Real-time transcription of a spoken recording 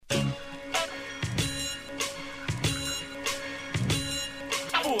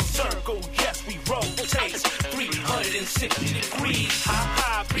360 degrees. Ha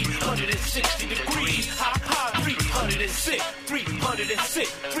ha, 360 degrees. Ha ha,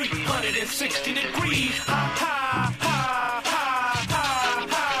 360 degrees. Ha ha, ha, ha, ha,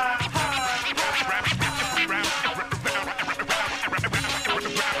 ha,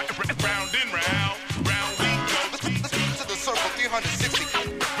 Round and round, round we go. To the circle, 360.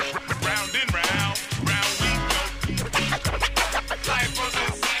 Round and round, round we go. Life was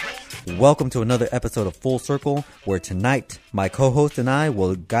insane. Welcome to another episode of Full Circle, where tonight my co-host and I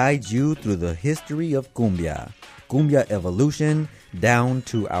will guide you through the history of Cumbia. Cumbia evolution down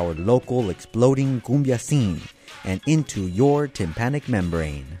to our local exploding Cumbia scene and into your tympanic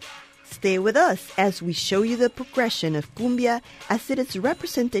membrane. Stay with us as we show you the progression of Cumbia as it is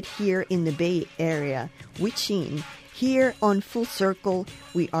represented here in the Bay Area with Sheen. Here on Full Circle,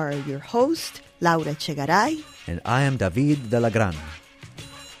 we are your host, Laura Chegaray. And I am David de la Gran.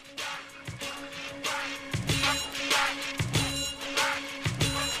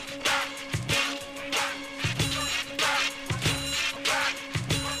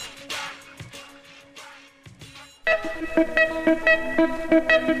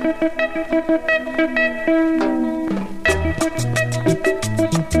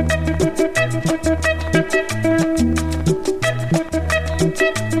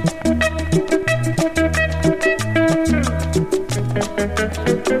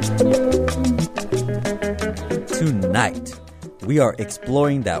 Tonight, we are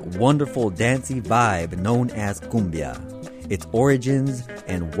exploring that wonderful dancey vibe known as Cumbia, its origins,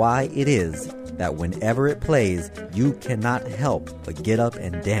 and why it is that whenever it plays, you cannot help but get up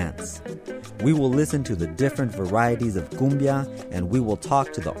and dance. We will listen to the different varieties of Cumbia, and we will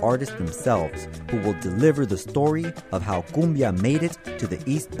talk to the artists themselves, who will deliver the story of how Cumbia made it to the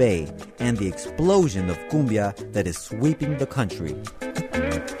East Bay and the explosion of Cumbia that is sweeping the country.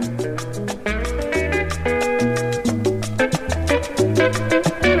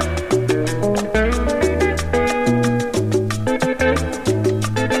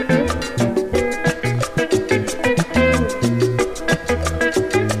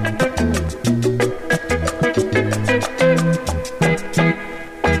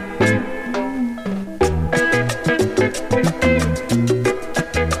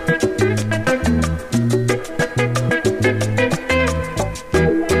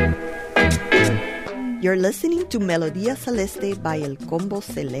 You're listening to Melodía Celeste by El Combo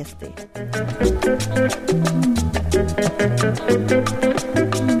Celeste.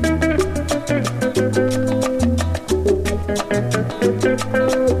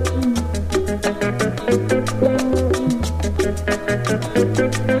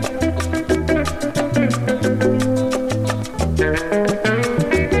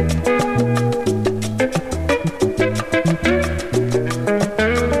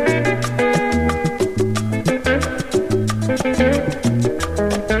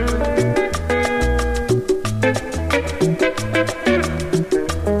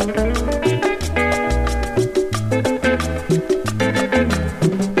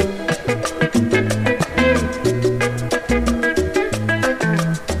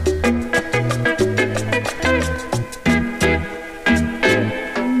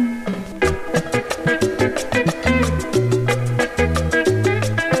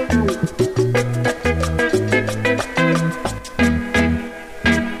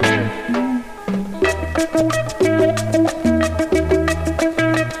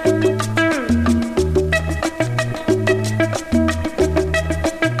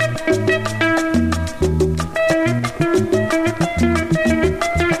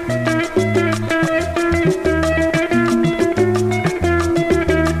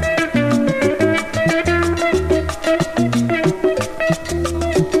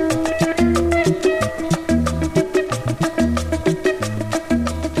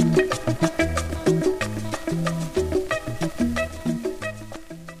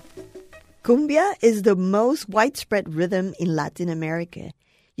 Cumbia is the most widespread rhythm in Latin America.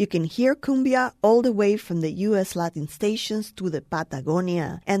 You can hear cumbia all the way from the U.S. Latin stations to the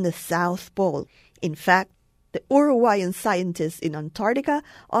Patagonia and the South Pole. In fact, the Uruguayan scientists in Antarctica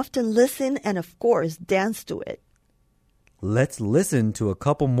often listen and, of course, dance to it. Let's listen to a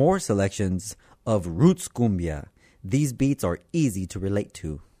couple more selections of Roots Cumbia. These beats are easy to relate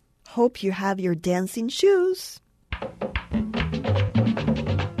to. Hope you have your dancing shoes.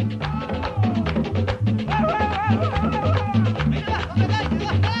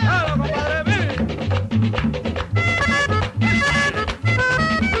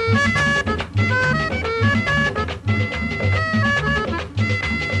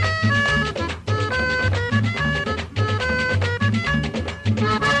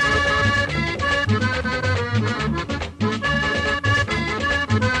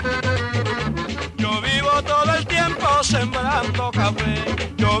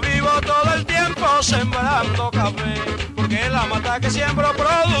 café. Yo vivo todo el tiempo sembrando café, porque la mata que siembro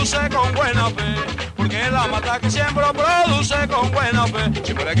produce con buena fe. Porque la mata que siembro produce con buena fe.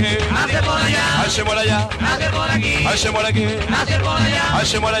 Si por aquí, nace por allá, ay, se muere allá, nace por aquí, ay, se muere aquí, nace por allá, ay,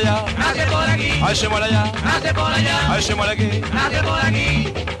 se muere allá, nace por aquí, ay, se muere allá, nace por allá, ay, se muere aquí. nace por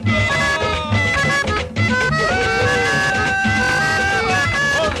aquí.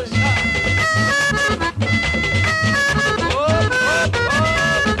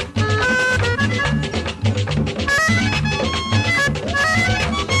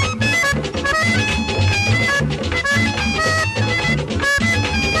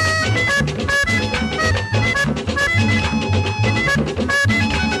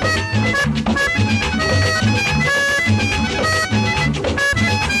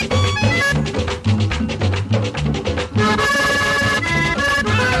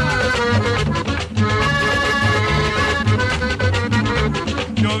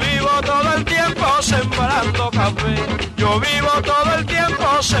 Yo vivo todo el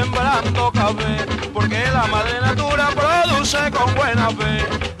tiempo sembrando café, porque la madre natura produce con buena fe,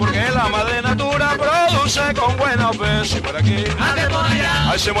 porque la madre natura produce con buena fe. Si por aquí, nace por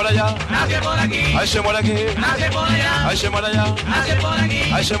allá, ay, se muere allá, nace por aquí, ay, se muere aquí, nace por allá, ay, se muere allá, nace por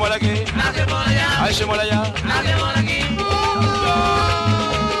aquí, ay, se muere aquí, nace por allá, ay, se muere allá, nace por aquí.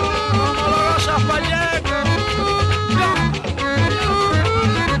 ¿Cómo lo gozas, Pacheco?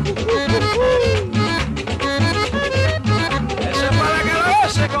 Ese es para que lo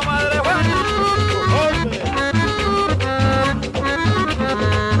goce, comadre Juana.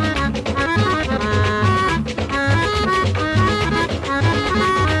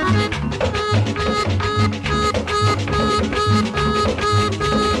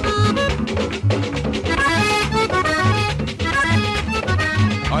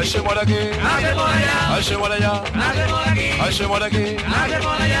 Ay, se muere aquí, Nace por allá, ay, se muere allá, nace por aquí, ay, se muere aquí, nace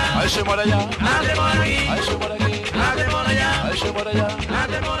por allá, ay, se muere allá, nace por aquí, ay, se muere aquí, nace por allá, ay, se muere allá,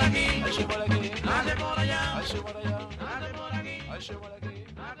 nace por aquí, ay, se muere aquí, nace por allá, ay, se muere allá, nace por aquí, ay, se muere aquí,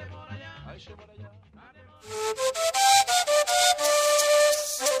 nace por allá. ay, se muere allá.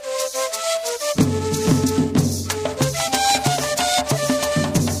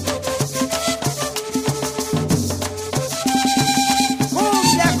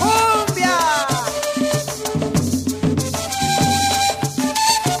 ¡Cumbia, cumbia!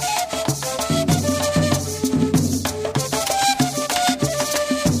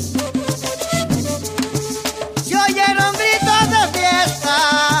 Se oyeron gritos de fiesta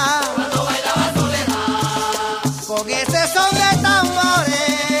Cuando bailaba soledad, con ese son de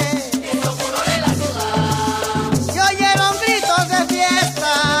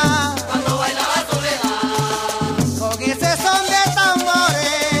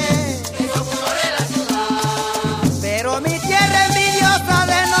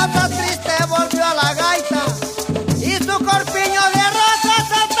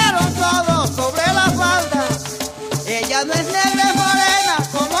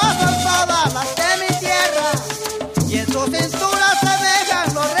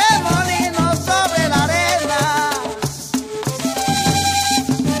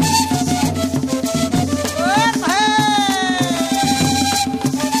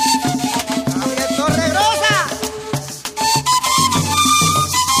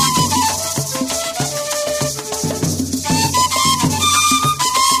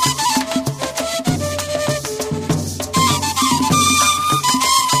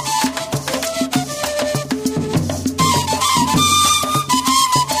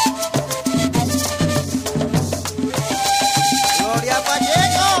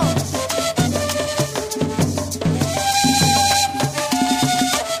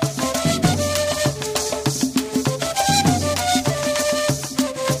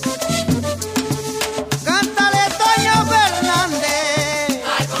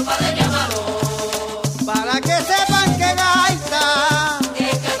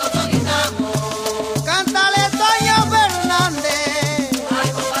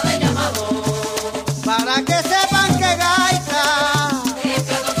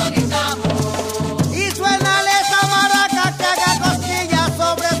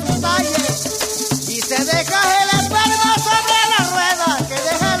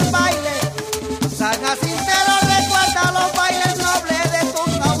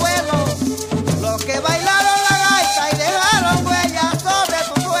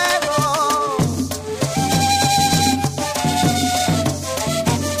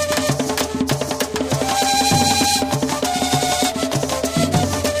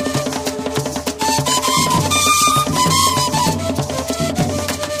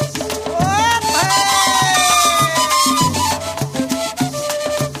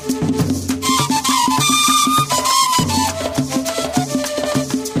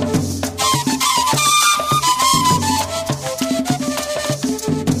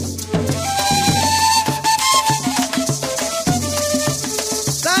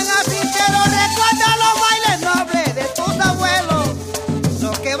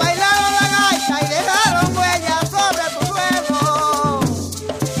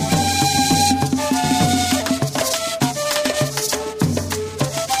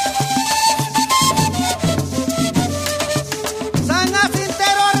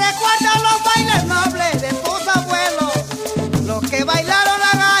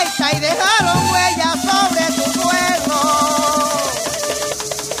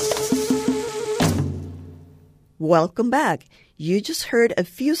Welcome back. You just heard a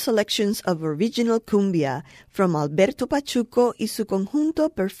few selections of original cumbia from Alberto Pachuco y su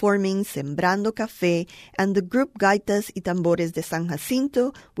conjunto performing Sembrando Café and the group Gaitas y Tambores de San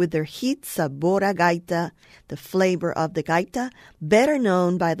Jacinto with their hit Sabor a Gaita, the flavor of the gaita, better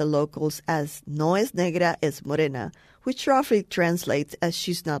known by the locals as No es negra, es morena, which roughly translates as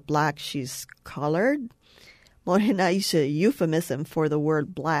she's not black, she's colored. Morena is a euphemism for the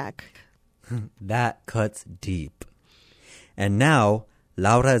word black. That cuts deep. And now,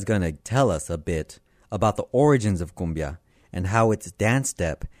 Laura is going to tell us a bit about the origins of cumbia and how its dance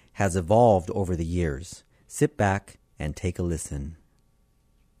step has evolved over the years. Sit back and take a listen.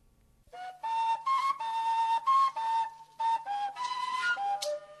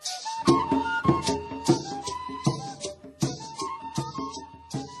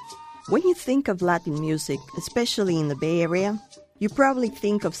 When you think of Latin music, especially in the Bay Area, you probably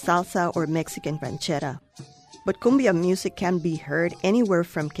think of salsa or Mexican ranchera. But cumbia music can be heard anywhere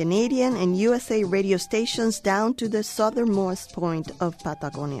from Canadian and USA radio stations down to the southernmost point of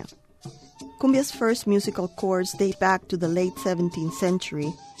Patagonia. Cumbia's first musical chords date back to the late 17th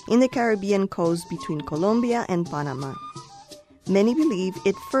century in the Caribbean coast between Colombia and Panama. Many believe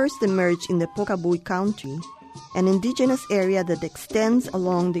it first emerged in the Pocabuy Country, an indigenous area that extends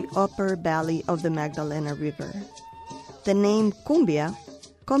along the upper valley of the Magdalena River. The name cumbia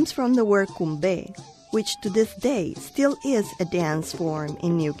comes from the word cumbe, which to this day still is a dance form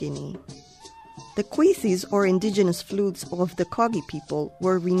in New Guinea. The cuisis, or indigenous flutes of the Kogi people,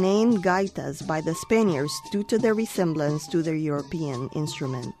 were renamed gaitas by the Spaniards due to their resemblance to their European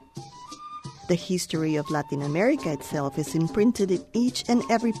instrument. The history of Latin America itself is imprinted in each and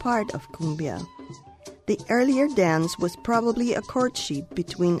every part of cumbia. The earlier dance was probably a courtship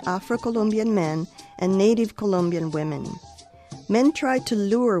between Afro-Colombian men and native Colombian women. Men tried to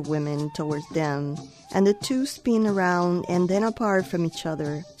lure women towards them, and the two spin around and then apart from each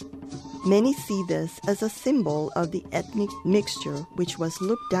other. Many see this as a symbol of the ethnic mixture which was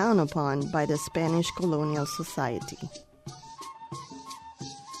looked down upon by the Spanish colonial society.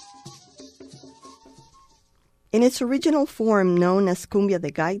 In its original form known as cumbia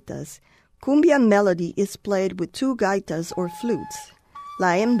de gaitas, cumbia melody is played with two gaitas or flutes, la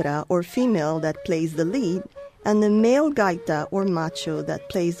hembra or female that plays the lead, and the male gaita or macho that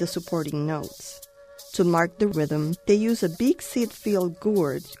plays the supporting notes. To mark the rhythm, they use a big seed-filled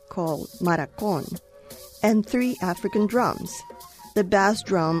gourd called maracon and 3 African drums. The bass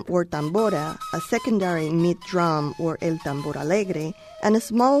drum or tambora, a secondary mid drum or el tambor alegre, and a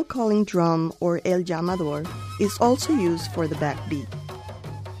small calling drum or el llamador is also used for the backbeat.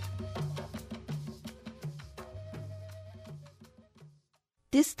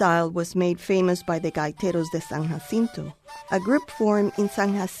 This style was made famous by the Gaiteros de San Jacinto, a group formed in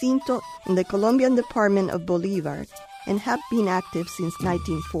San Jacinto in the Colombian department of Bolívar and have been active since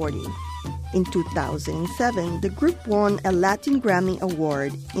 1940. In 2007, the group won a Latin Grammy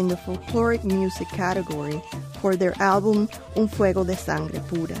Award in the folkloric music category for their album Un Fuego de Sangre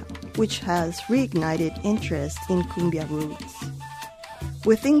Pura, which has reignited interest in cumbia roots.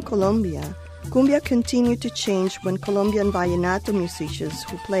 Within Colombia, cumbia continued to change when Colombian vallenato musicians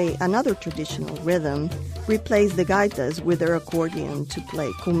who play another traditional rhythm replaced the gaitas with their accordion to play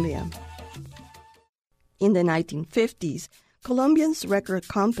cumbia. In the 1950s, Colombia's record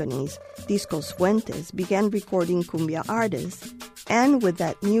companies, Discos Fuentes, began recording cumbia artists, and with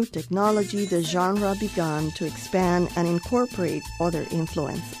that new technology, the genre began to expand and incorporate other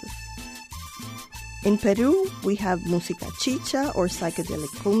influences. In Peru, we have música chicha or psychedelic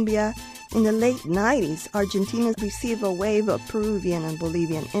cumbia. In the late 90s, Argentina received a wave of Peruvian and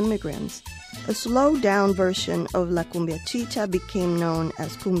Bolivian immigrants. A slowed-down version of La Cumbia Chicha became known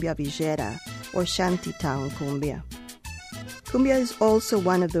as Cumbia Villera, or Shantytown Cumbia. Cumbia is also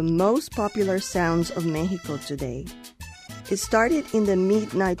one of the most popular sounds of Mexico today. It started in the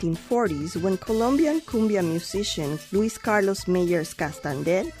mid-1940s when Colombian cumbia musician Luis Carlos Meyers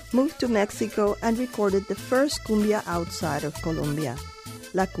Castander moved to Mexico and recorded the first cumbia outside of Colombia,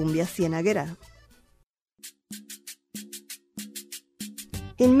 La Cumbia Cienaguera.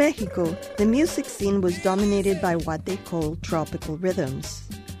 In Mexico, the music scene was dominated by what they call tropical rhythms.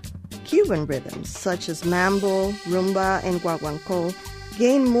 Cuban rhythms, such as mambo, rumba, and guaguancó,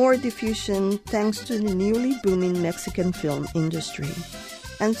 gained more diffusion thanks to the newly booming Mexican film industry.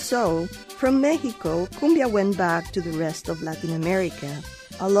 And so, from Mexico, cumbia went back to the rest of Latin America,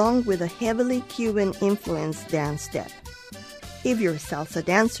 along with a heavily Cuban-influenced dance step. If you're a salsa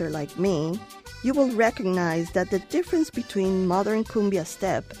dancer like me, you will recognize that the difference between modern cumbia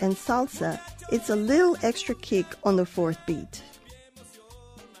step and salsa is a little extra kick on the fourth beat.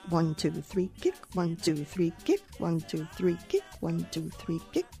 1, 2, 3, kick, 1, 2, 3, kick, 1, 2, 3, kick, 1, 2, 3,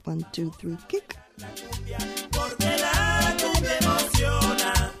 kick, 1, 2, 3, kick. Porque la cumbia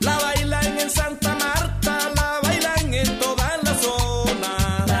emociona. La bailan en Santa Marta, la bailan en toda la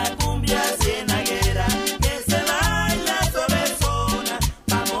zona. La cumbia cienaguera que se baila suavezona.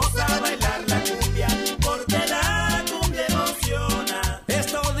 Vamos a bailar la cumbia porque la cumbia emociona.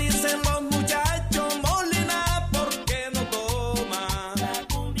 Esto dicen los muchachos, Molina, ¿por qué no toma? La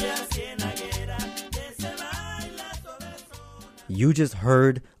cumbia cienaguera que se baila suavezona. You just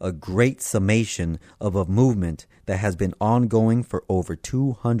heard a great summation of a movement that has been ongoing for over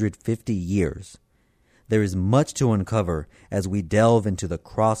 250 years. There is much to uncover as we delve into the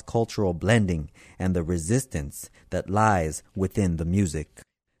cross-cultural blending and the resistance that lies within the music.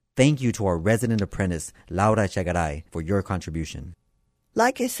 Thank you to our resident apprentice, Laura Chagaray, for your contribution.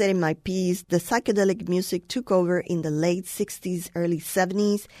 Like I said in my piece, the psychedelic music took over in the late 60s, early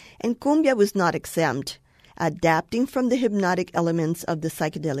 70s, and cumbia was not exempt, adapting from the hypnotic elements of the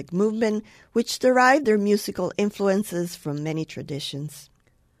psychedelic movement, which derived their musical influences from many traditions.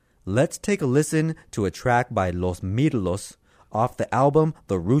 Let's take a listen to a track by Los Mirlos off the album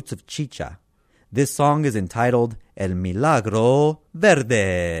The Roots of Chicha. This song is entitled El Milagro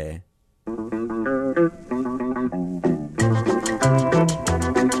Verde.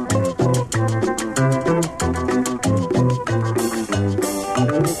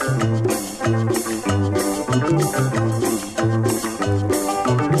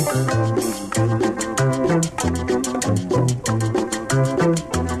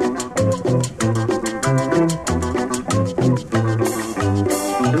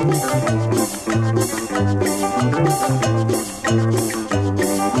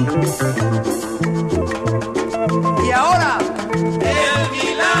 Y ahora, el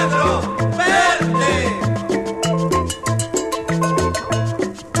milagro verde.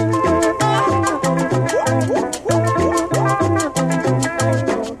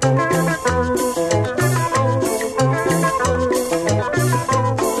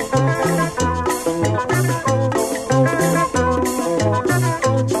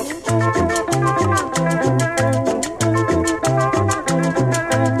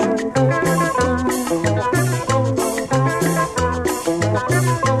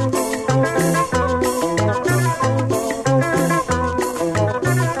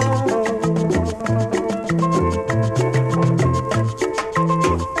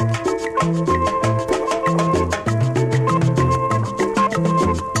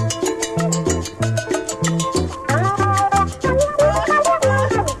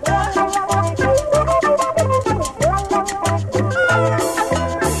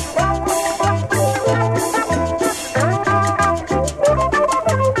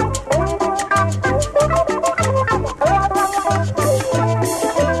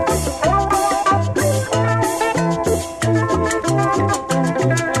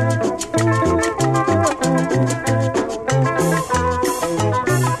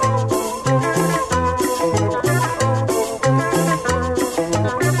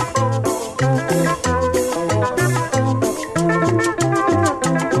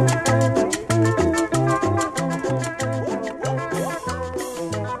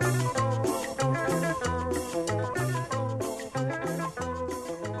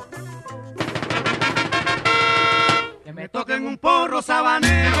 toquen un porro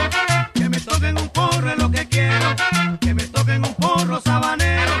sabanero, que me toquen un porro es lo que quiero, que me toquen un porro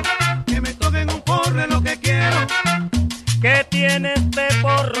sabanero, que me toquen un porro es lo que quiero. Que tiene este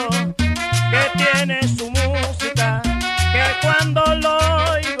porro, que tiene su música, que cuando lo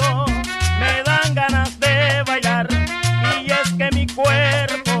oigo me dan ganas de bailar, y es que mi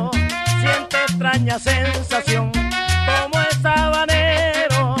cuerpo siente extraña sensación, como es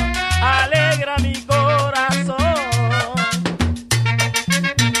sabanero, alegra mi corazón.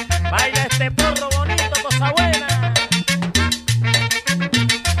 Baila este porro bonito, cosa buena.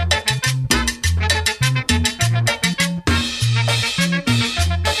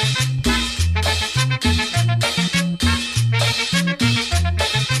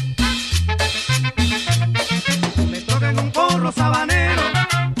 Me toquen un porro sabanero,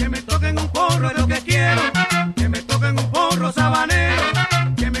 que me toquen un porro es lo que quiero, que me toquen un porro sabanero,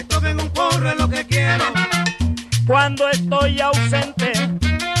 que me toquen un porro es lo que quiero. Cuando estoy ausente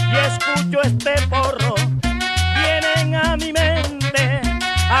y escucho este porro, vienen a mi mente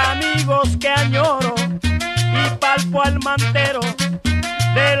amigos que añoro y palpo al mantero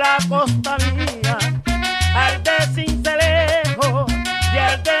de la costa mía, al de Cincelejo y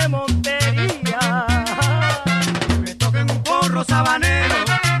al de Montería. Que me toquen un porro sabanero,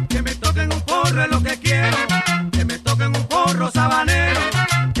 que me toquen un porro es lo que quiero, que me toquen un porro sabanero,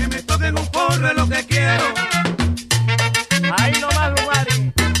 que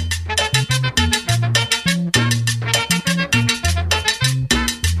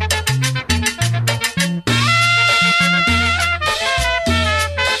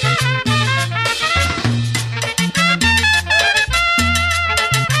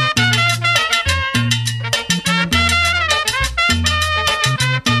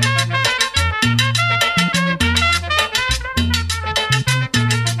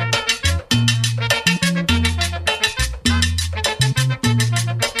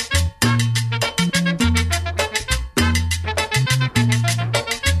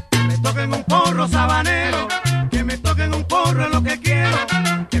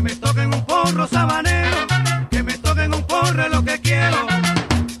porro sabanero, que me toquen un porro es lo que quiero.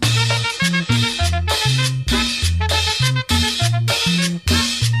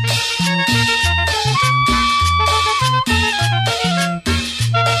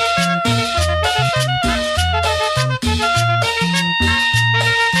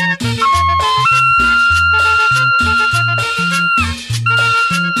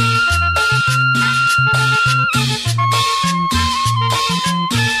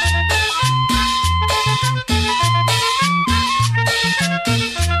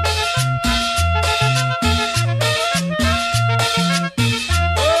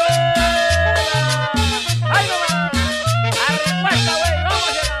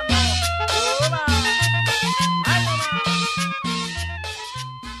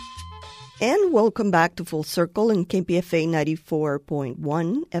 And welcome back to Full Circle in KPFA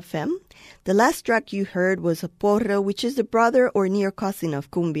 94.1 FM. The last track you heard was a porro, which is the brother or near cousin of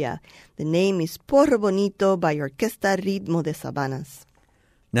cumbia. The name is Porro Bonito by Orquesta Ritmo de Sabanas.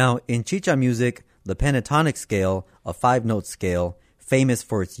 Now, in chicha music, the pentatonic scale, a 5-note scale, famous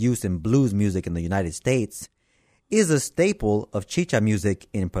for its use in blues music in the United States, is a staple of chicha music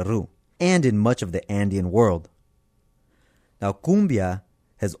in Peru and in much of the Andean world. Now, cumbia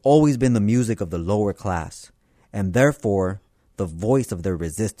has always been the music of the lower class, and therefore the voice of their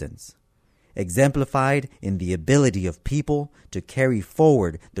resistance, exemplified in the ability of people to carry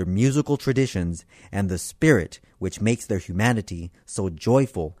forward their musical traditions and the spirit which makes their humanity so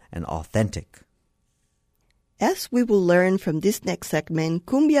joyful and authentic. As we will learn from this next segment,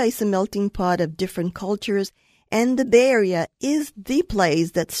 cumbia is a melting pot of different cultures, and the Bay Area is the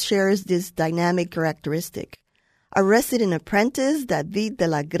place that shares this dynamic characteristic. A resident apprentice, David de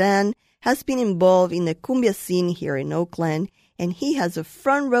la Gran, has been involved in the cumbia scene here in Oakland, and he has a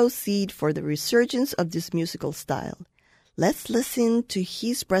front row seat for the resurgence of this musical style. Let's listen to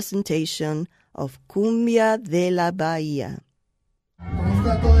his presentation of Cumbia de la Bahia.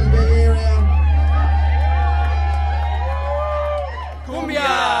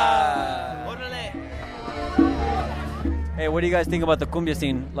 Hey, what do you guys think about the cumbia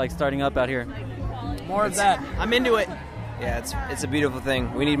scene, like starting up out here? More of that. I'm into it. Yeah, it's a beautiful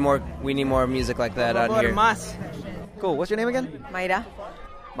thing. We need more music like that out here. Cool. What's your name again? Mayra.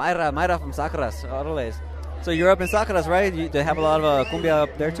 Mayra from Sacras. Órale. So you're up in Sacras, right? They have a lot of cumbia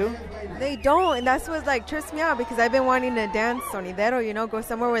up there too? They don't, and that's what like trips me out because I've been wanting to dance sonidero, go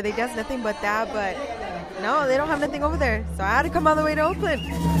somewhere where they dance nothing but that, but no, they don't have nothing over there. So I had to come all the way to Oakland.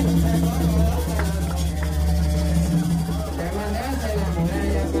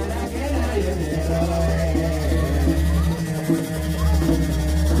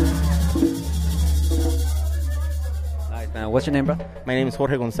 What's your name, bro? My name is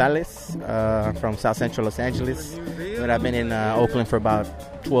Jorge Gonzalez from South Central Los Angeles. But I've been in Oakland for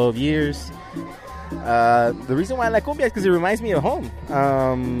about 12 years. The reason why I like cumbia is because it reminds me of home.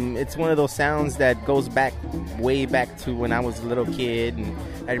 It's one of those sounds that goes back, way back to when I was a little kid. And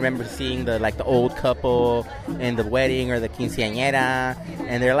I remember seeing the old couple in the wedding or the quinceañera.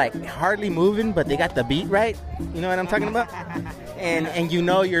 And they're like hardly moving, but they got the beat right. You know what I'm talking about? And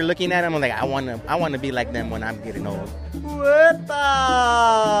you're looking at them like, I want to be like them when I'm getting old.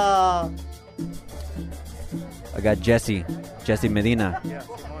 I got Jesse Medina.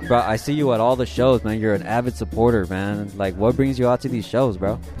 Bro, I see you at all the shows, man. You're an avid supporter, man. Like, what brings you out to these shows,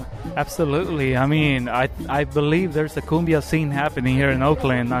 bro? Absolutely. I mean, I believe there's a cumbia scene happening here in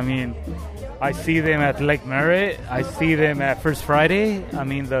Oakland. I mean, I see them at Lake Merritt. I see them at First Friday. I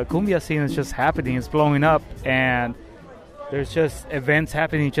mean, the cumbia scene is just happening. It's blowing up, and there's just events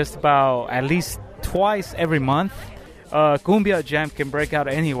happening just about at least twice every month. Cumbia Jam can break out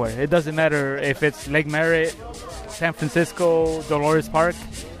anywhere. It doesn't matter if it's Lake Merritt, San Francisco, Dolores Park.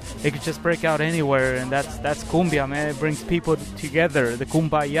 It could just break out anywhere, and that's cumbia, man. It brings people together, the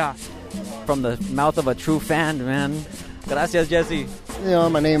kumbaya. From the mouth of a true fan, man. Gracias, Jesse.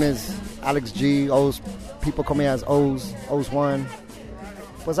 My name is Alex G. People call me as O's1.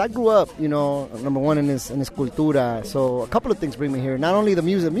 Pues I grew up, number one in this cultura. So a couple of things bring me here. Not only the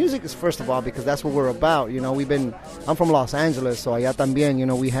music. Music is first of all because that's what we're about. I'm from Los Angeles, so allá también,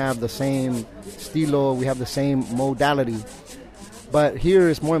 we have the same estilo, we have the same modality. But here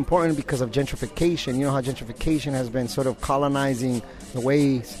it's more important because of gentrification. You know how gentrification has been sort of colonizing the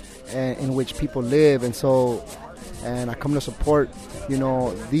ways in which people live, and I come to support,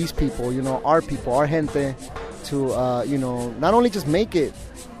 these people, our people, our gente, to not only just make it,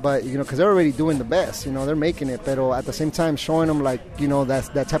 but because they're already doing the best, they're making it, but at the same time showing them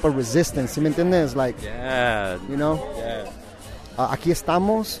that type of resistance. ¿Sí me entiendes? Yeah. Aquí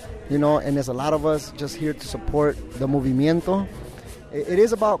estamos, and there's a lot of us just here to support the movimiento. it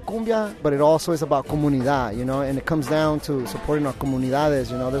is about cumbia, but it also is about comunidad, you know, and it comes down to supporting our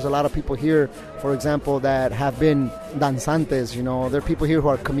comunidades. You know, there's a lot of people here, for example, that have been danzantes, you know. There are people here who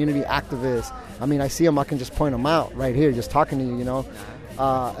are community activists. I mean, I see them, I can just point them out right here, just talking to you, you know.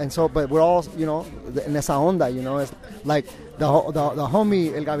 And so, but we're all, you know, in esa onda, you know. It's like the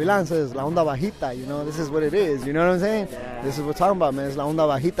homie El Gavilán says, la onda bajita, you know. This is what it is, you know what I'm saying? Yeah. This is what we're talking about, man. It's la onda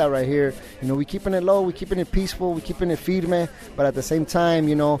bajita right here. You know, we're keeping it low, we're keeping it peaceful, we're keeping it firme, but at the same time,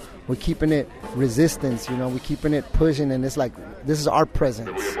 you know, we're keeping it resistance, you know, we're keeping it pushing, and it's like, this is our presence.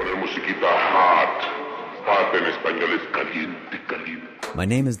 My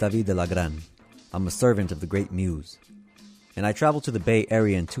name is David de la Gran. I'm a servant of the Great Muse. And I traveled to the Bay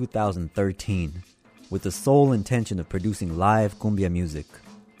Area in 2013 with the sole intention of producing live cumbia music.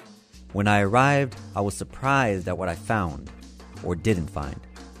 When I arrived, I was surprised at what I found, or didn't find.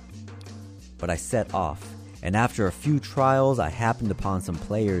 But I set off, and after a few trials, I happened upon some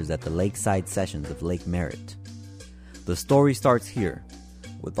players at the lakeside sessions of Lake Merritt. The story starts here,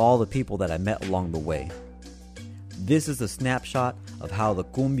 with all the people that I met along the way. This is a snapshot of how the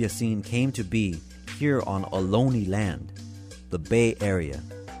cumbia scene came to be here on Ohlone land, the Bay Area,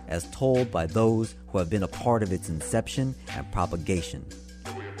 as told by those who have been a part of its inception and propagation.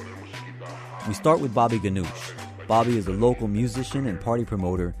 We start with Bobby Ganoush. Bobby is a local musician and party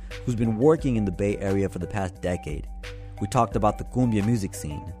promoter who's been working in the Bay Area for the past decade. We talked about the cumbia music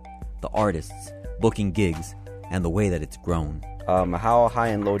scene, the artists, booking gigs, and the way that it's grown. How high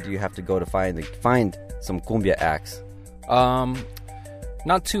and low do you have to go to find some cumbia acts?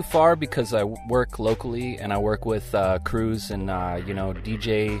 Not too far, because I work locally and I work with crews and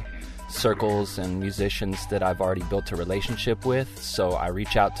DJ circles and musicians that I've already built a relationship with. So I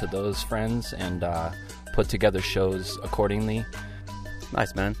reach out to those friends and put together shows accordingly.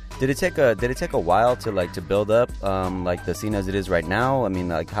 Nice, man. Did it take a while to build up the scene as it is right now? I mean,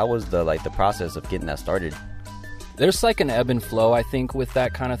 how was the process of getting that started? There's an ebb and flow, I think, with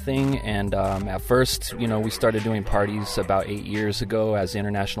that kind of thing. And at first, we started doing parties about 8 years ago as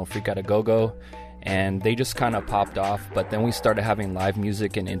International Freak Out a Go-Go, and they just kind of popped off. But then we started having live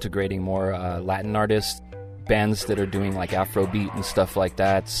music and integrating more Latin artists, bands that are doing Afrobeat and stuff like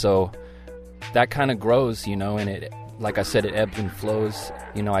that. So that kind of grows, and it, like I said, it ebbs and flows.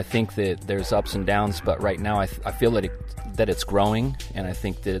 I think that there's ups and downs, but right now I feel that it's growing, and I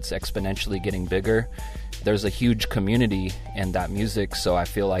think that it's exponentially getting bigger. There's a huge community in that music, so I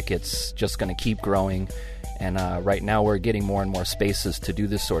feel like it's just going to keep growing. And right now we're getting more and more spaces to do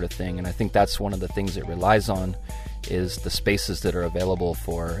this sort of thing, and I think that's one of the things it relies on, is the spaces that are available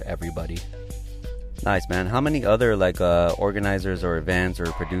for everybody. Nice, man. How many other organizers or events or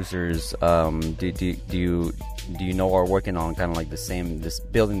producers do you know are working on kind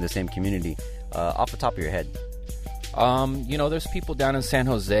of building the same community off the top of your head? There's people down in San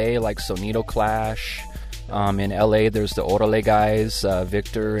Jose like Sonido Clash. In LA, there's the Orale guys,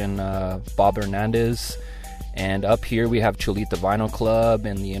 Victor and Bob Hernandez. And up here, we have Chulita Vinyl Club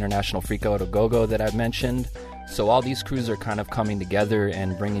and the International Freak Out a Go-Go that I've mentioned. So all these crews are kind of coming together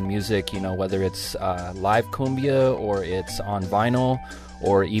and bringing music, whether it's live cumbia or it's on vinyl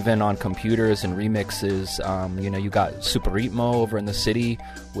or even on computers and remixes. You got Super Ritmo over in the city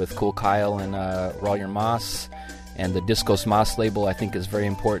with Cool Kyle and Roger Mas. And the Discos Mas label, I think, is very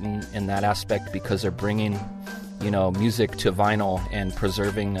important in that aspect, because they're bringing, music to vinyl and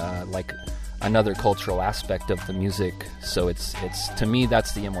preserving another cultural aspect of the music. So it's to me,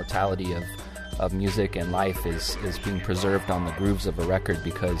 that's the immortality of music and life is being preserved on the grooves of a record,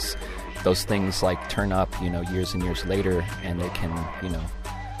 because those things turn up, years and years later, and they can,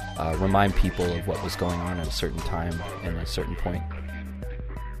 remind people of what was going on at a certain time and a certain point.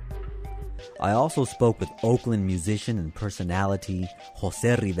 I also spoke with Oakland musician and personality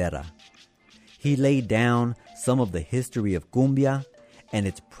Jose Rivera. He laid down some of the history of cumbia and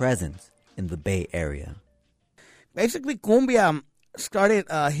its presence in the Bay Area. Basically, cumbia started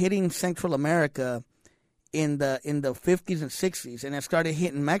hitting Central America in the 50s and 60s, and it started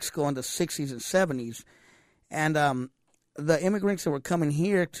hitting Mexico in the 60s and 70s. And the immigrants that were coming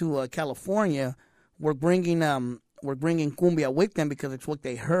here to California were bringing cumbia with them, because it's what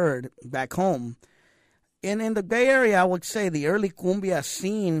they heard back home. And in the Bay Area, I would say the early cumbia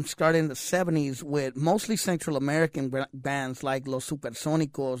scene started in the 70s with mostly Central American bands like Los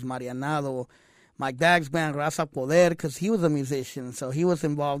Supersónicos, Marianado, Mike Dagg's band, Raza Poder, because he was a musician, so he was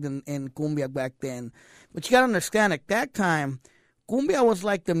involved in cumbia back then. But you got to understand, at that time, cumbia was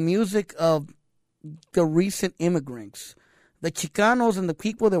like the music of the recent immigrants. The Chicanos and the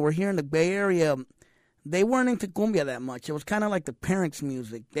people that were here in the Bay Area, they weren't into cumbia that much. It was kind of like the parents'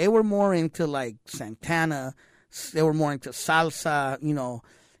 music. They were more into Santana, They were more into salsa,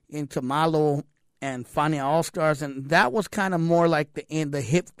 into malo and Fania All-Stars, and that was kind of more like the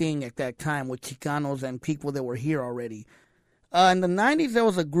hip thing at that time with Chicanos and people that were here already. In the 90s, there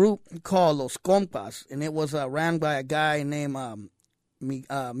was a group called Los Compas, and it was ran by a guy named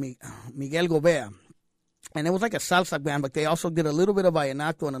Miguel Gobea. And it was like a salsa band, but they also did a little bit of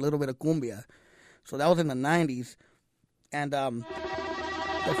vallenato and a little bit of cumbia. So that was in the 90s. And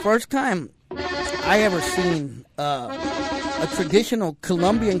the first time I ever seen a traditional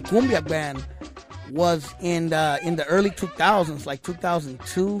Colombian cumbia band was in the early 2000s, like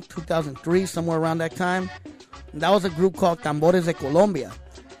 2002, 2003, somewhere around that time. And that was a group called Tambores de Colombia.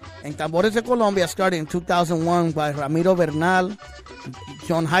 And Tambores de Colombia started in 2001 by Ramiro Bernal,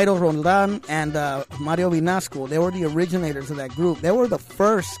 John Jairo Roldan, and Mario Vinasco. They were the originators of that group. They were the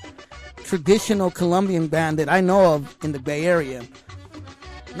first traditional Colombian band that I know of in the Bay Area.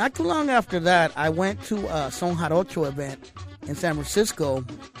 Not too long after that, I went to a Son Jarocho event in San Francisco.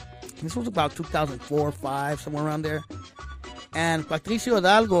 This was about 2004 or 5, somewhere around there. And Patricio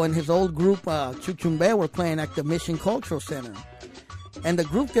Hidalgo and his old group, Chuchumbe, were playing at the Mission Cultural Center. And the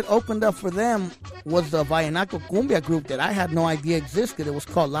group that opened up for them was the Vallenato Cumbia group that I had no idea existed. It was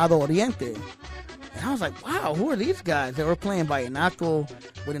called Lado Oriente. And I was like, wow, who are these guys? They were playing Vallenato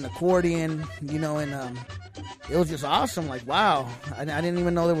with an accordion, and it was just awesome. Like, wow, I didn't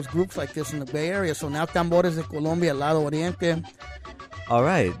even know there was groups like this in the Bay Area. So now Tambores de Colombia, Lado Oriente. All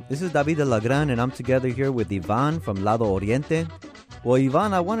right, this is David de la Gran, and I'm together here with Ivan from Lado Oriente. Well,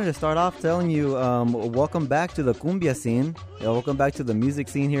 Ivan, I wanted to start off telling you, welcome back to the cumbia scene. Welcome back to the music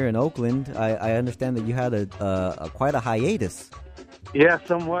scene here in Oakland. I understand that you had quite a hiatus. Yeah,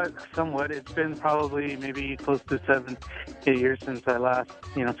 somewhat. It's been probably maybe close to 7-8 years since I last,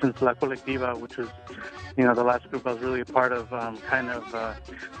 since La Colectiva, which was, the last group I was really a part of,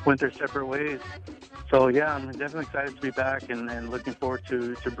 went their separate ways. So, yeah, I'm definitely excited to be back and looking forward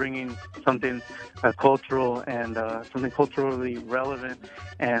to bringing something cultural and something culturally relevant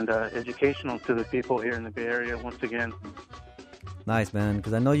and educational to the people here in the Bay Area once again. Nice, man,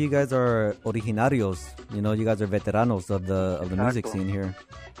 because I know you guys are originarios. You guys are veteranos of the music scene here.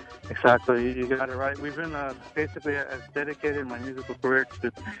 Exactly, you got it right. We've been basically dedicated my musical career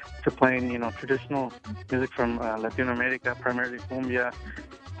to playing, traditional music from Latin America, primarily cumbia,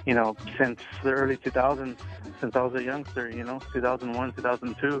 since the early 2000s, since I was a youngster, 2001,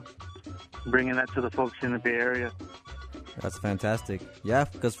 2002, bringing that to the folks in the Bay Area. That's fantastic. Yeah,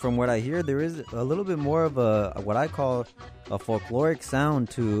 because from what I hear, there is a little bit more of what I call a folkloric sound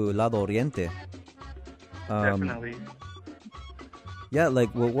to Lado Oriente. Definitely. Yeah,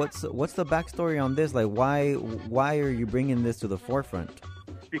 like, well, what's the backstory on this? Like, why are you bringing this to the forefront?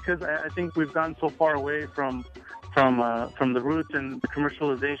 Because I think we've gotten so far away from the roots, and the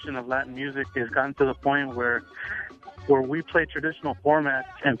commercialization of Latin music has gotten to the point where we play traditional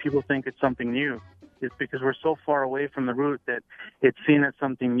formats and people think it's something new. It's because we're so far away from the root that it's seen as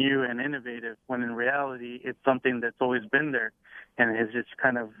something new and innovative, when in reality it's something that's always been there and has just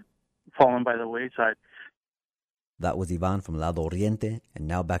kind of fallen by the wayside. That was Ivan from Lado Oriente, and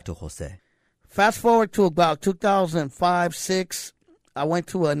now back to Jose. Fast forward to about 2005-06, I went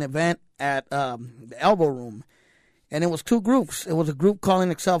to an event at the Elbow Room, and it was two groups. It was a group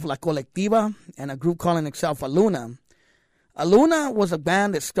calling itself La Colectiva and a group calling itself Aluna. Aluna was a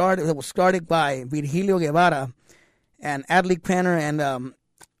band that was started by Virgilio Guevara and Adley Penner, and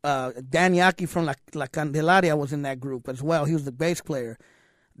Dan Yaki from La Candelaria was in that group as well. He was the bass player.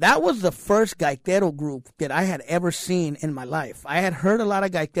 That was the first gaitero group that I had ever seen in my life. I had heard a lot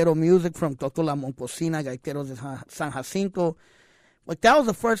of gaitero music from Toto La Momposina, Gaiteros de San Jacinto, but that was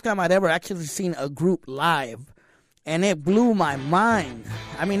the first time I'd ever actually seen a group live, and it blew my mind.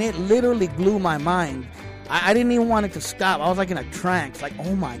 I mean, it literally blew my mind. I didn't even want it to stop. I was like in a trance, like,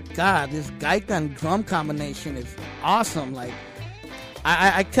 oh my God, this gaita and drum combination is awesome. Like,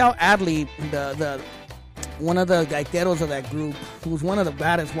 I tell Adley, one of the gaiteros of that group, who's one of the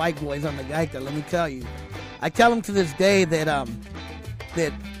baddest white boys on the gaita, let me tell you. I tell him to this day that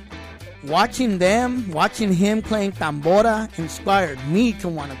watching him playing tambora inspired me to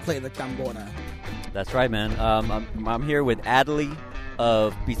want to play the tambora. That's right, man. I'm here with Adley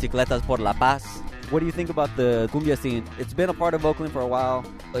of Bicicletas por la Paz. What do you think about the cumbia scene? It's been a part of Oakland for a while.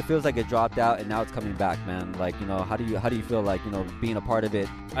 It feels like it dropped out, and now it's coming back, man. Like, how do you feel like, being a part of it?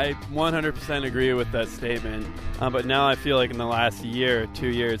 I 100% agree with that statement. But now I feel like in the last year, 2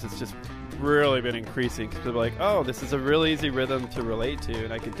 years, it's just really been increasing. Because people are like, oh, this is a really easy rhythm to relate to,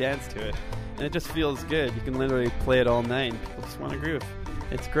 and I can dance to it. And it just feels good. You can literally play it all night, and people just want to groove.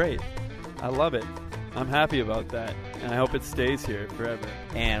 It's great. I love it. I'm happy about that, and I hope it stays here forever.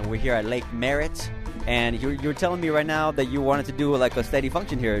 And we're here at Lake Merritt And you're telling me right now that you wanted to do like a steady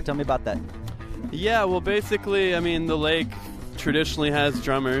function here. Tell me about that. Yeah, well, basically, I mean, the lake traditionally has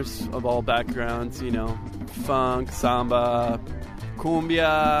drummers of all backgrounds, you know, funk, samba,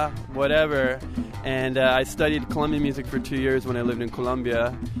 cumbia, whatever. And I studied Colombian music for 2 years when I lived in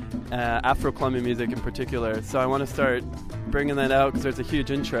Colombia, Afro-Colombian music in particular. So I want to start bringing that out because there's a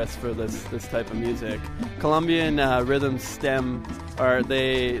huge interest for this type of music. Colombian rhythms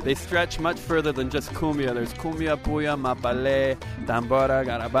they stretch much further than just cumbia. There's cumbia, puya, mapale, tambora,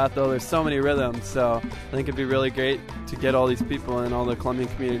 garabato. There's so many rhythms. So I think it'd be really great to get all these people and all the Colombian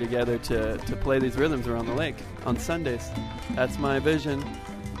community together to play these rhythms around the lake on Sundays. That's my vision.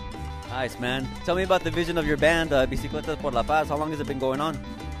 Nice, man. Tell me about the vision of your band, Bicicletas por la Paz. How long has it been going on?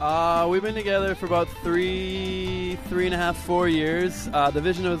 We've been together for about 3.5, 4 years. The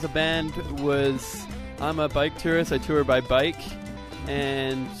vision of the band was, I'm a bike tourist. I tour by bike,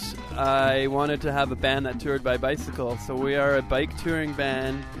 and I wanted to have a band that toured by bicycle. So we are a bike touring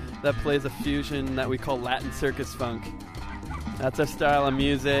band that plays a fusion that we call Latin circus funk. That's our style of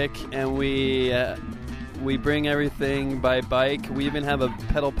music, and we bring everything by bike. We even have a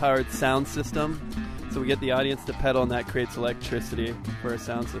pedal-powered sound system. So we get the audience to pedal, and that creates electricity for our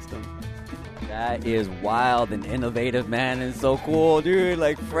sound system. That is wild and innovative, man. It's so cool, dude.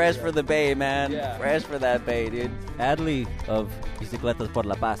 Like, fresh for the Bay, man. Yeah. Fresh for that Bay, dude. Adley of Bicicletas por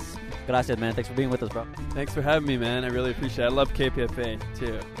la Paz. Gracias, man. Thanks for being with us, bro. Thanks for having me, man. I really appreciate it. I love KPFA,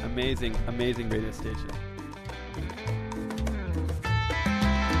 too. Amazing, amazing radio station.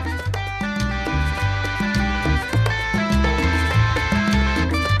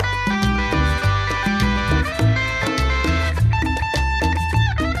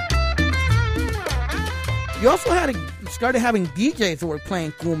 You also started having DJs that were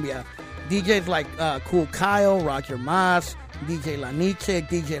playing cumbia. DJs like Cool Kyle, Roger Mas, DJ La Niche,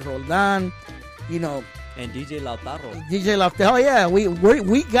 DJ Roldan, you know. And DJ Lautaro. DJ Lautaro, oh yeah, we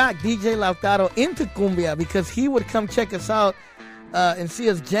got DJ Lautaro into cumbia because he would come check us out and see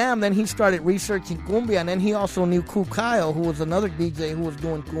us jam. Then he started researching cumbia, and then he also knew Cool Kyle, who was another DJ who was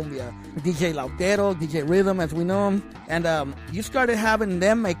doing cumbia. DJ Lautaro, DJ Rhythm, as we know him. And you started having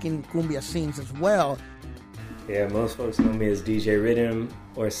them making cumbia scenes as well. Yeah, most folks know me as DJ Rhythm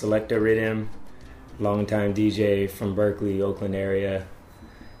or Selector Rhythm. Longtime DJ from Berkeley, Oakland area.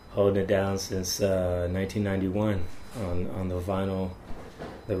 Holding it down since 1991 on the vinyl,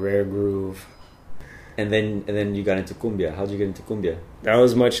 the Rare Groove. And then you got into cumbia. How'd you get into cumbia? That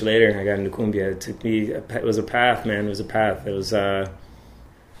was much later. I got into cumbia. It took me. It was a path, man. It was a path. It was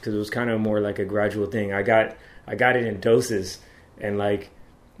because it was kind of more like a gradual thing. I got it in doses, and like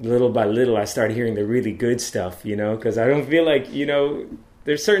little by little, I started hearing the really good stuff. You know, because I don't feel like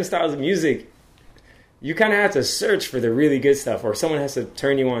there's certain styles of music. You kind of have to search for the really good stuff, or someone has to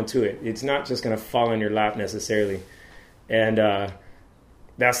turn you on to it. It's not just going to fall in your lap necessarily. And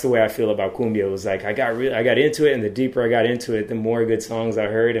that's the way I feel about cumbia. It was like I got into it, and the deeper I got into it, the more good songs I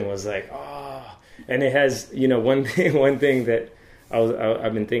heard, and was like, oh. And it has, one thing that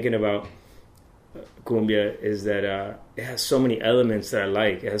I've been thinking about cumbia is that it has so many elements that I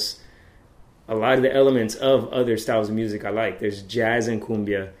like. It has a lot of the elements of other styles of music I like. There's jazz in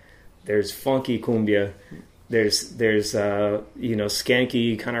cumbia. There's funky cumbia. There's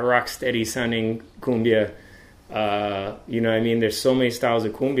skanky kind of rock steady sounding cumbia. You know what I mean? There's so many styles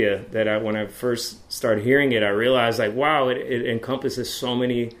of cumbia that when I first started hearing it, I realized like, wow, it encompasses so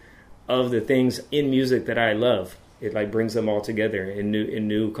many of the things in music that I love. It like brings them all together in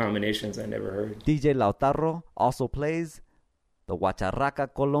new combinations I never heard. DJ Lautaro also plays the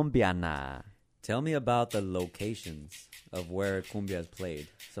Guacharraca Colombiana. Tell me about the locations of where cumbia is played,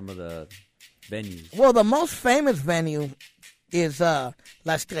 some of the venues. Well, the most famous venue is La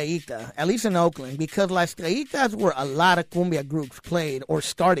Estrellita, at least in Oakland, because La Estrellita is where a lot of cumbia groups played or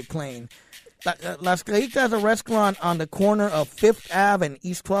started playing. La Estrellita is a restaurant on the corner of 5th Ave and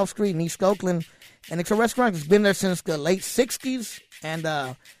East 12th Street in East Oakland, and it's a restaurant that's been there since the late 60s, and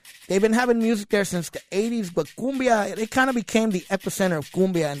they've been having music there since the 80s, but cumbia, it kind of became the epicenter of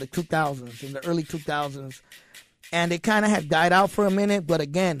cumbia in the 2000s, in the early 2000s. And it kind of had died out for a minute, but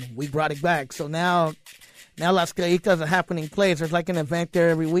again, we brought it back. So now Las Estrellitas is a happening place. There's like an event there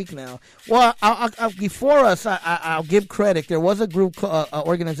every week now. Well, before us, I'll give credit. There was a group, an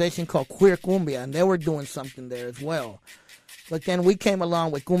organization called Queer Cumbia, and they were doing something there as well. But then we came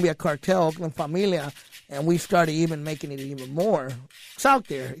along with Cumbia Cartel, Oakland Familia, and we started even making it even more. It's out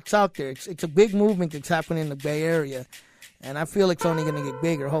there. It's a big movement that's happening in the Bay Area, and I feel it's only going to get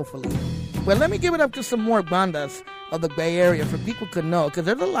bigger, hopefully. But let me give it up to some more bandas of the Bay Area for people to know, because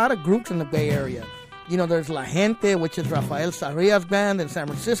there's a lot of groups in the Bay Area. There's La Gente, which is Rafael Sarria's band in San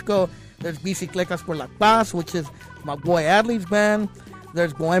Francisco. There's Bicicletas por la Paz, which is my boy Adley's band.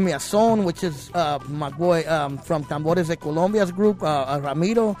 There's Bohemia Son, which is my boy from Tambores de Colombia's group,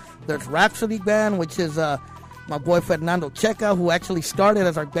 Ramiro. There's Rhapsody Band, which is my boy Fernando Checa, who actually started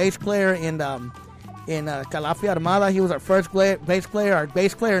as our bass player in Calafia Armada. He was our first bass player. Our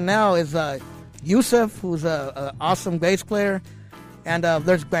bass player now is Yusef, who's an awesome bass player. And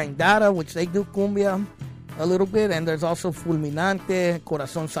there's Bandada, which they do cumbia a little bit. And there's also Fulminante,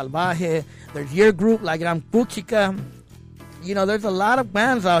 Corazón Salvaje. There's your group, La Gran Puchica. You know, there's a lot of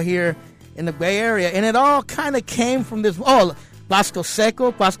bands out here in the Bay Area. And it all kind of came from this. Oh, Pasto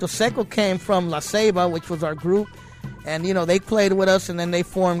Seco. Pasto Seco came from La Ceiba, which was our group. And, you know, they played with us and then they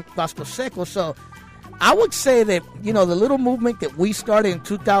formed Pasto Seco. So I would say that, you know, the little movement that we started in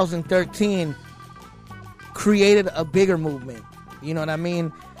 2013 created a bigger movement. You know what I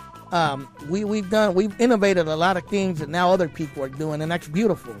mean? We've innovated a lot of things that now other people are doing, and that's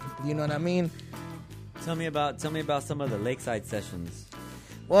beautiful. You know what I mean? Tell me about some of the lakeside sessions.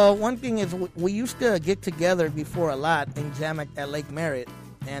 Well, one thing is we used to get together before a lot and jam at Lake Merritt,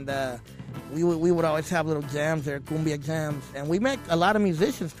 and we would always have little jams there, cumbia jams, and we met a lot of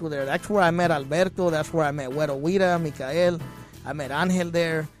musicians through there. That's where I met Alberto. That's where I met Güero Huira, Micael. I met Angel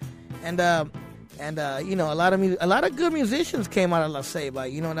there, and you know, a lot of good musicians came out of La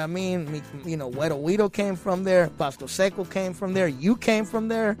Ceiba. You know what I mean? You know, Güero Huira came from there. Pasto Seco came from there. You came from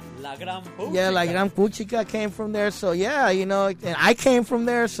there. La Gran Puchica. Yeah, La Gran Puchica came from there. So yeah, you know, and I came from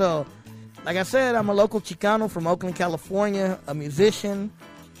there. So, like I said, I'm a local Chicano from Oakland, California, a musician.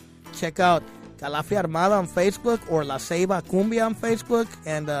 Check out Calafia Armada on Facebook or La Ceiba Cumbia on Facebook,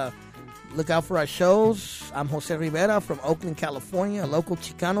 and look out for our shows. I'm Jose Rivera from Oakland, California, a local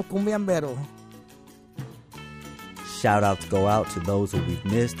Chicano cumbiambero. Shout-outs go out to those who we've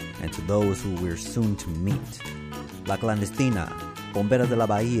missed and to those who we're soon to meet. La Clandestina, Bomberas de la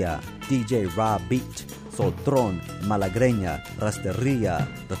Bahia, DJ Rob Beat, Soltron, Malagreña, Rasteria,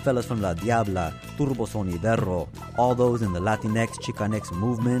 the fellas from La Diabla, Turbo Sonidero, all those in the Latinx, Chicanx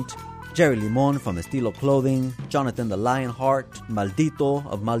movement, Jerry Limon from Estilo Clothing, Jonathan the Lionheart, Maldito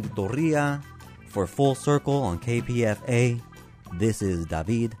of Malditoria. For Full Circle on KPFA, this is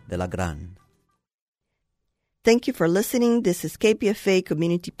David de la Gran. Thank you for listening. This is KPFA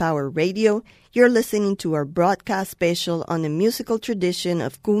Community Power Radio. You're listening to our broadcast special on the musical tradition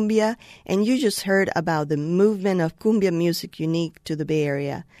of cumbia, and you just heard about the movement of cumbia music unique to the Bay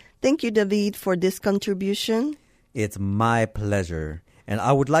Area. Thank you, David, for this contribution. It's my pleasure. And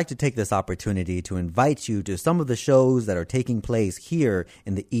I would like to take this opportunity to invite you to some of the shows that are taking place here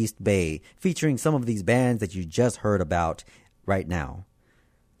in the East Bay, featuring some of these bands that you just heard about right now.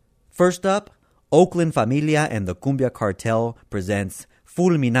 First up, Oakland Familia and the Cumbia Cartel presents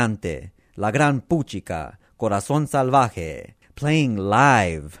Fulminante, La Gran Puchica, Corazón Salvaje, playing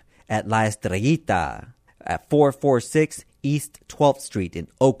live at La Estrellita at 446 East 12th Street in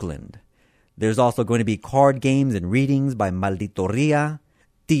Oakland. There's also going to be card games and readings by Malditoria.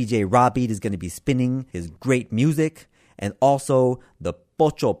 DJ Robbie is going to be spinning his great music. And also the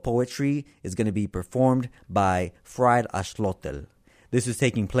Pocho Poetry is going to be performed by Fried Axlotl. This is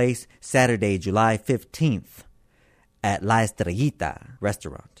taking place Saturday, July 15th at La Estrellita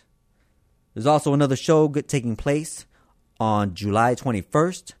restaurant. There's also another show taking place on July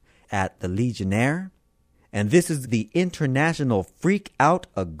 21st at the Legionnaire. And this is the International Freak Out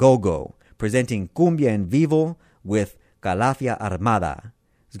a Go-Go, presenting Cumbia en Vivo with Calafia Armada.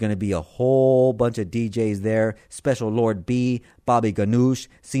 There's going to be a whole bunch of DJs there. Special Lord B, Bobby Ganoush,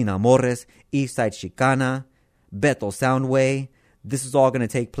 Sin Amores, Eastside Chicana, Beto Soundway. This is all going to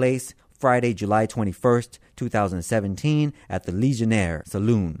take place Friday, July 21st, 2017 at the Legionnaire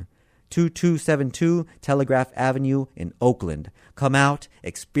Saloon, 2272 Telegraph Avenue in Oakland. Come out,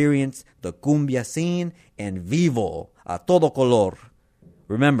 experience the cumbia scene en vivo, a todo color.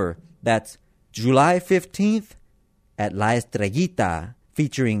 Remember, that's July 15th at La Estrellita,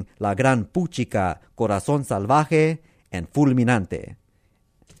 featuring La Gran Puchica, Corazón Salvaje, and Fulminante.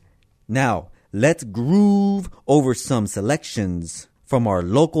 Now, let's groove over some selections from our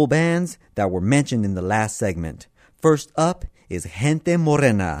local bands that were mentioned in the last segment. First up is Gente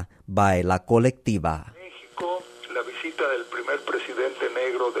Morena by La Colectiva. México, la visita del primer presidente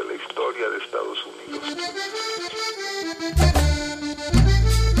negro de la historia de Estados Unidos.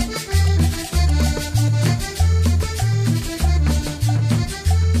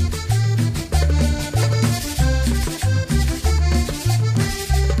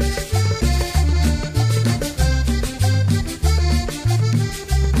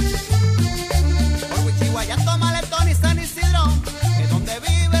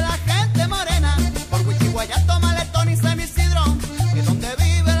 Guayato, Malecón y San Isidro, que donde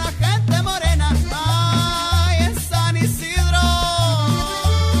vive la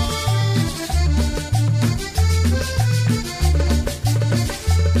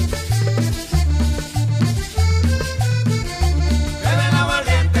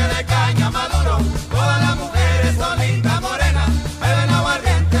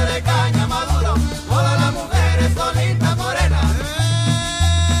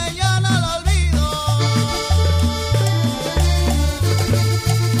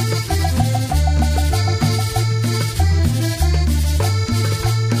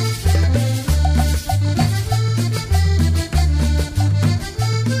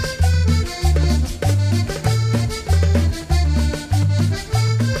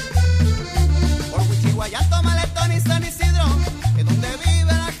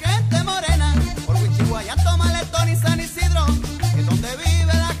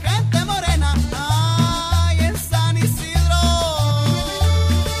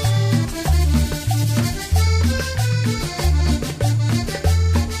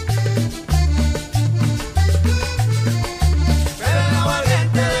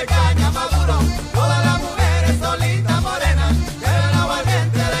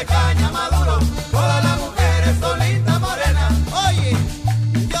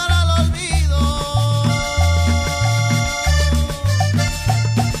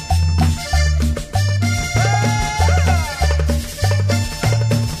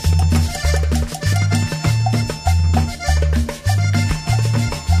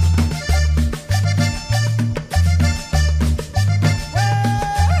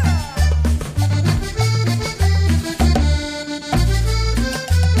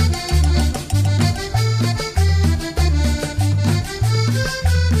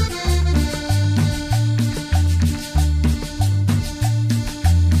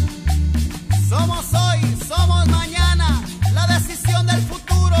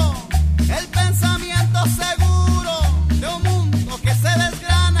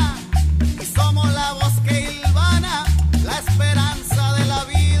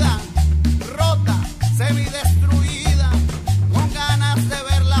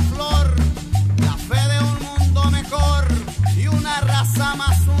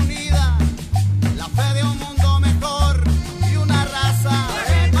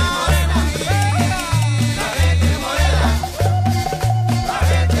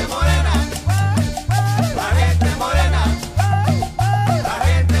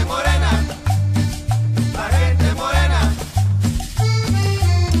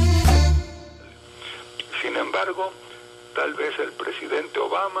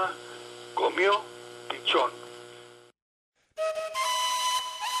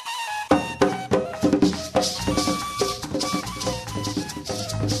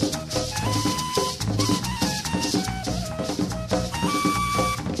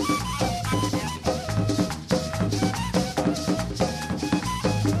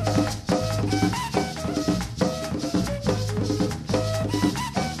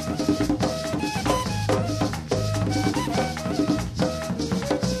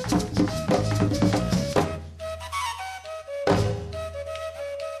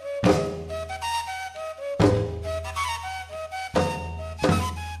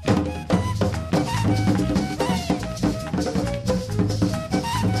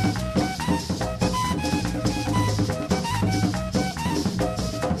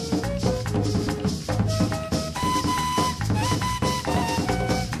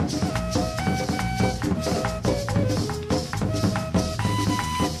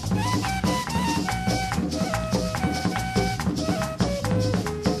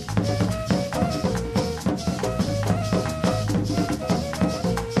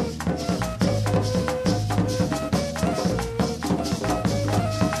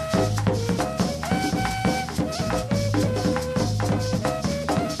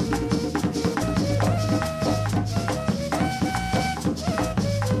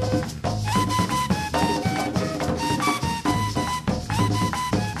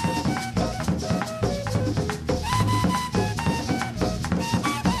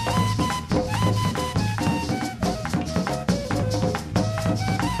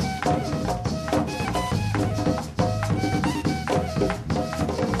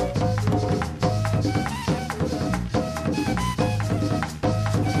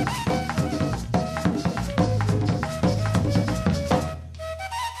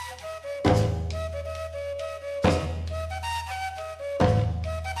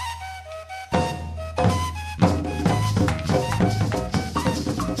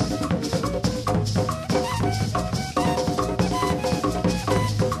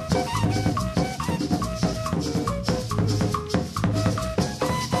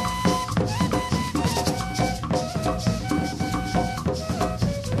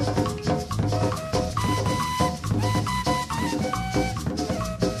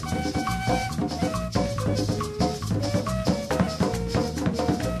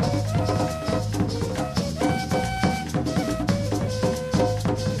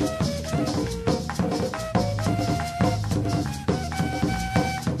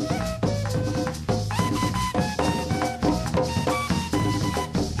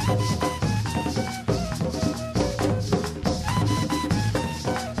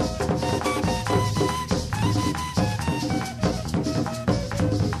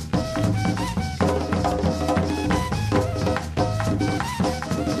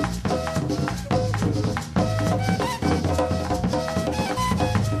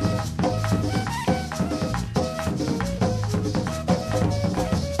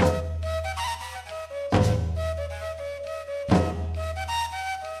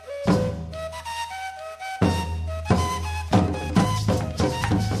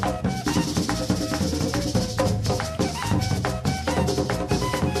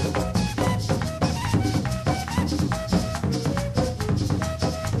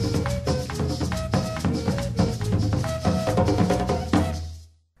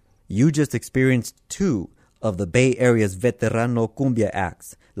You just experienced two of the Bay Area's veterano cumbia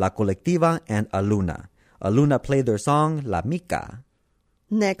acts, La Colectiva and Aluna. Aluna played their song La Mica.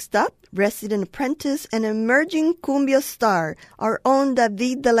 Next up, resident apprentice and emerging cumbia star, our own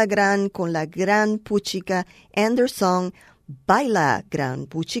David de la Gran con La Gran Puchica and their song Baila Gran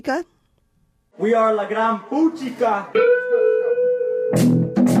Puchica. We are La Gran Puchica.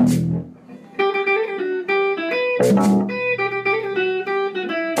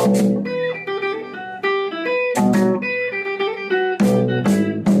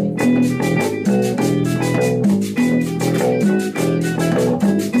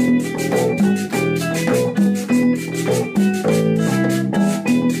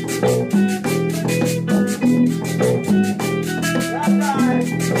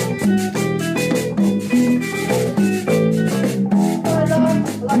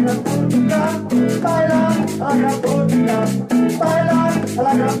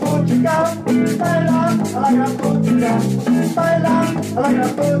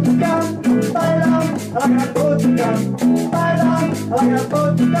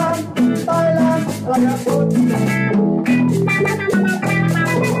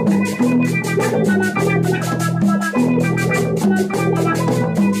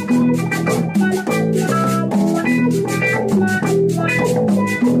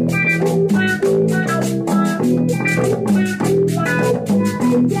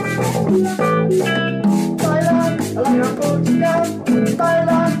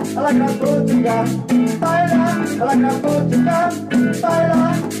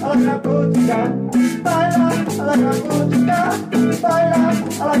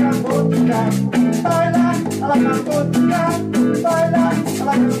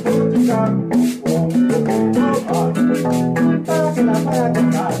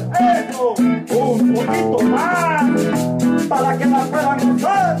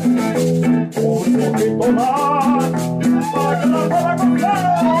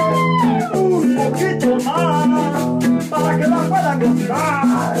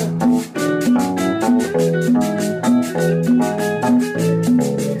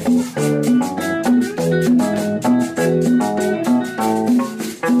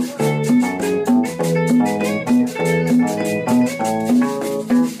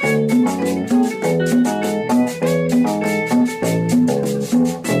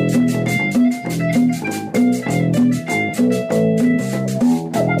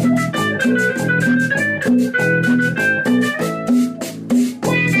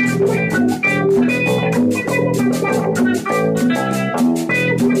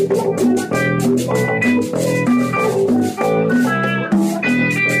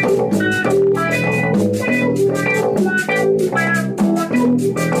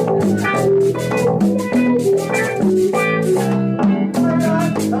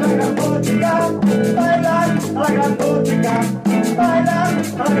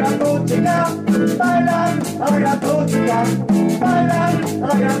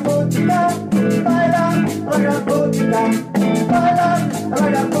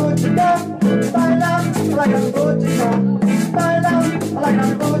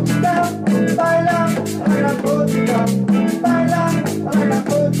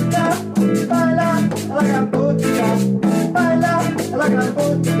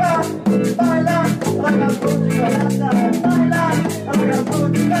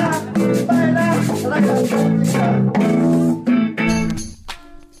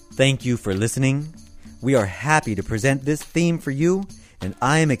 Thank you for listening. We are happy to present this theme for you, and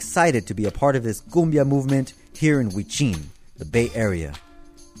I am excited to be a part of this cumbia movement here in Huichin, the Bay Area.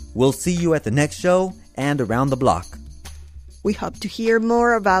 We'll see you at the next show and around the block. We hope to hear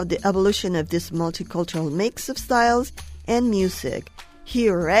more about the evolution of this multicultural mix of styles and music.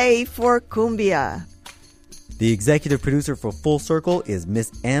 Hooray for cumbia! The executive producer for Full Circle is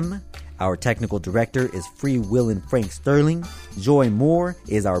Miss M. Our technical director is Free Willin' Frank Sterling. Joy Moore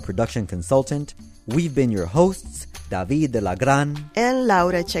is our production consultant. We've been your hosts, David de la Gran and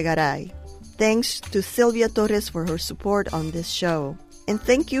Laura Chegaray. Thanks to Silvia Torres for her support on this show. And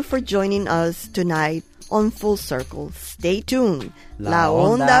thank you for joining us tonight on Full Circle. Stay tuned. La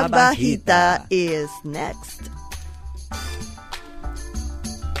Onda Bajita is next.